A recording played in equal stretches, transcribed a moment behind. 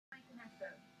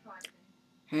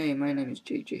Hey, my name is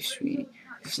JJ Sweetie.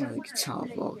 This is another guitar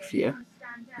vlog here.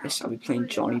 Yes, I'll be playing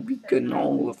Johnny Be Good and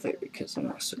all of it because I'm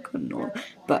not so good and all.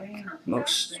 But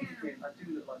most.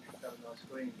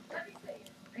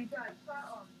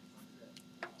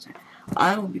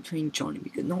 I will be playing Johnny Be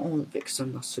Good, not all of it because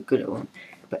I'm not so good at one.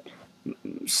 But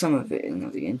some of it,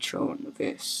 the intro and the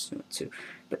verse too.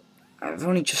 But I've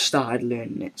only just started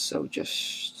learning it, so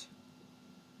just.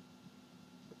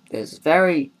 There's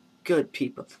very good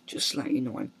people, just like you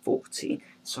know I'm 14,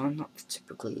 so I'm not the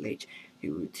typical age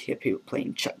you would hear people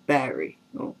playing Chuck Berry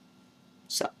or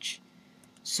such.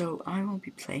 So I will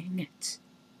be playing it.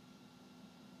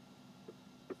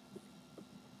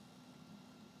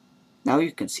 Now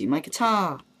you can see my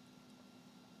guitar.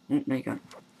 Oh, no you can't.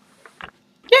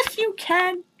 Yes you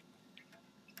can!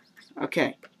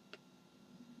 Okay.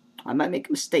 I might make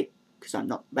a mistake, because I'm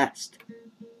not the best.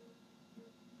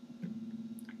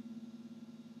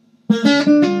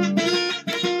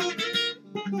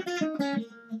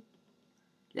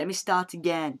 Let me start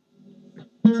again.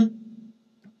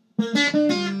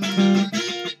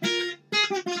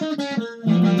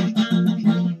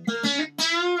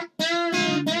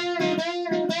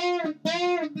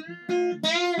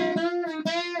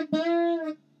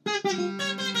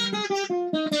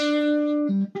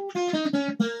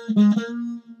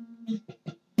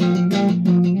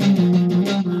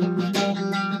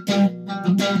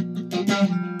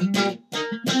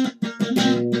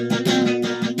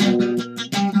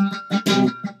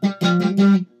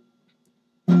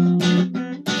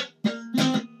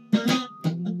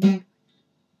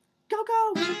 Go,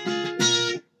 go!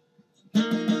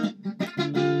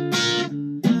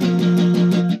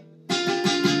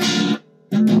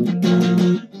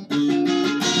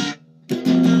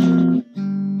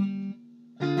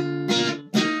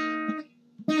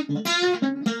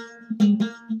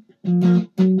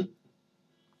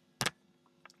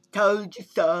 Told you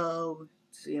so.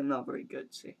 See, I'm not very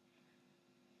good, see.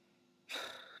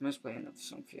 I must play another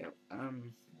song for you.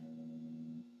 I'm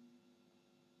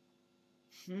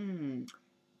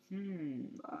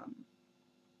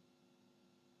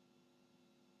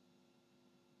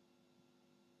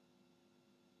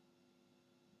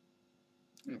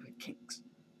gonna play Kinks.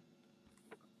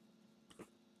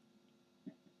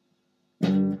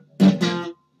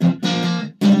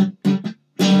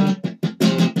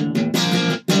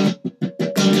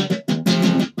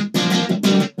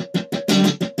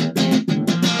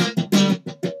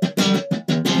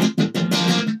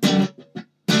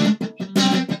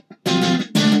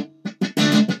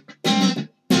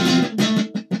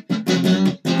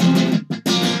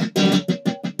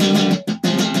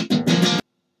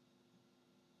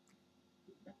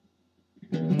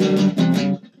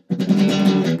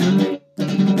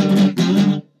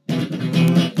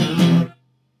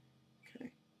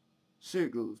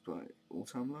 Circles by All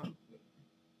Time Low.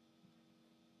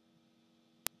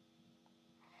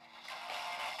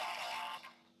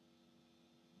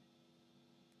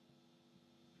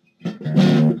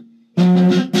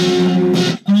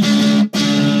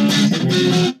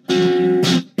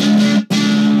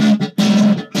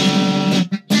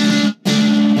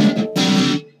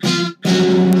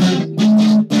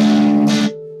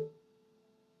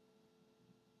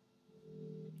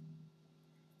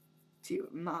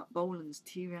 Mark Bolan's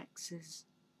T-Rex's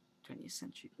 20th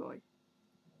Century Boy.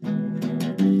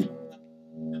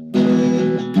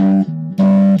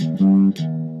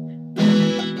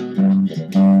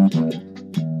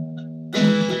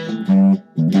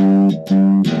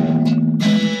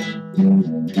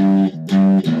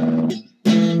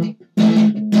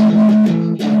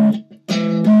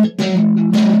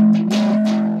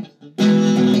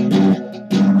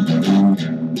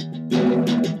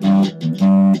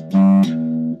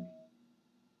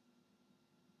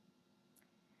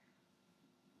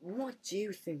 What do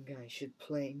you think I should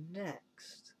play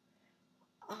next?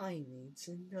 I need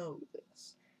to know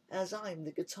this, as I'm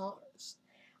the guitarist.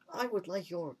 I would like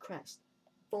your request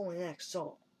for the next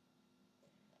song.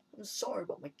 I'm sorry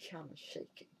about my camera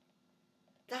shaking.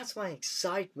 That's my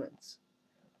excitement,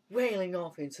 wailing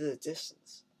off into the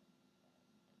distance.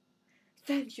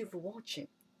 Thank you for watching,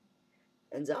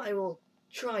 and I will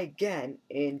try again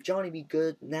in Johnny Be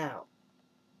Good now.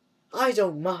 I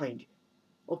don't mind,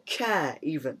 or care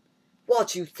even,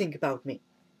 what you think about me.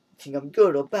 Think I'm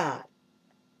good or bad.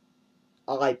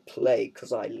 I play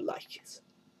 'cause I like it.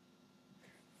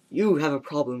 You have a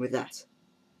problem with that.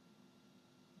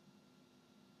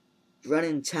 Run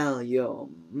and tell your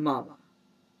mama,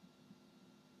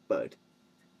 bud.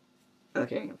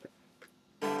 Okay, I'm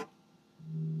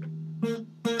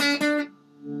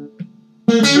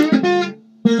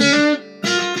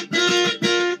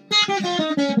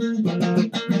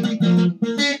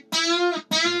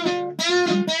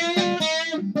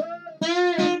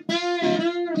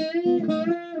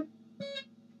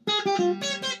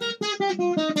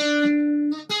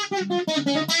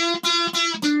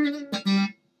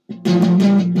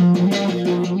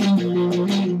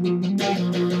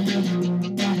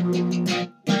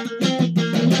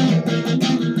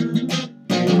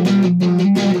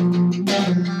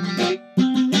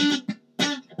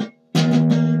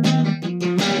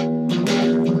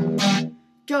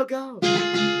Go, go!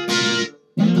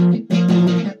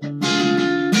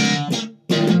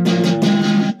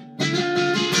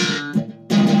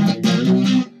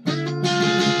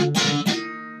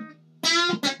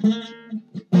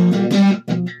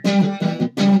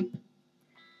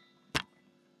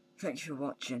 Thanks for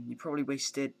watching. You probably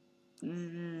wasted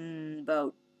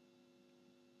about,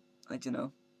 I don't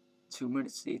know, 2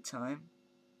 minutes of your time,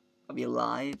 of your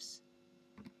lives.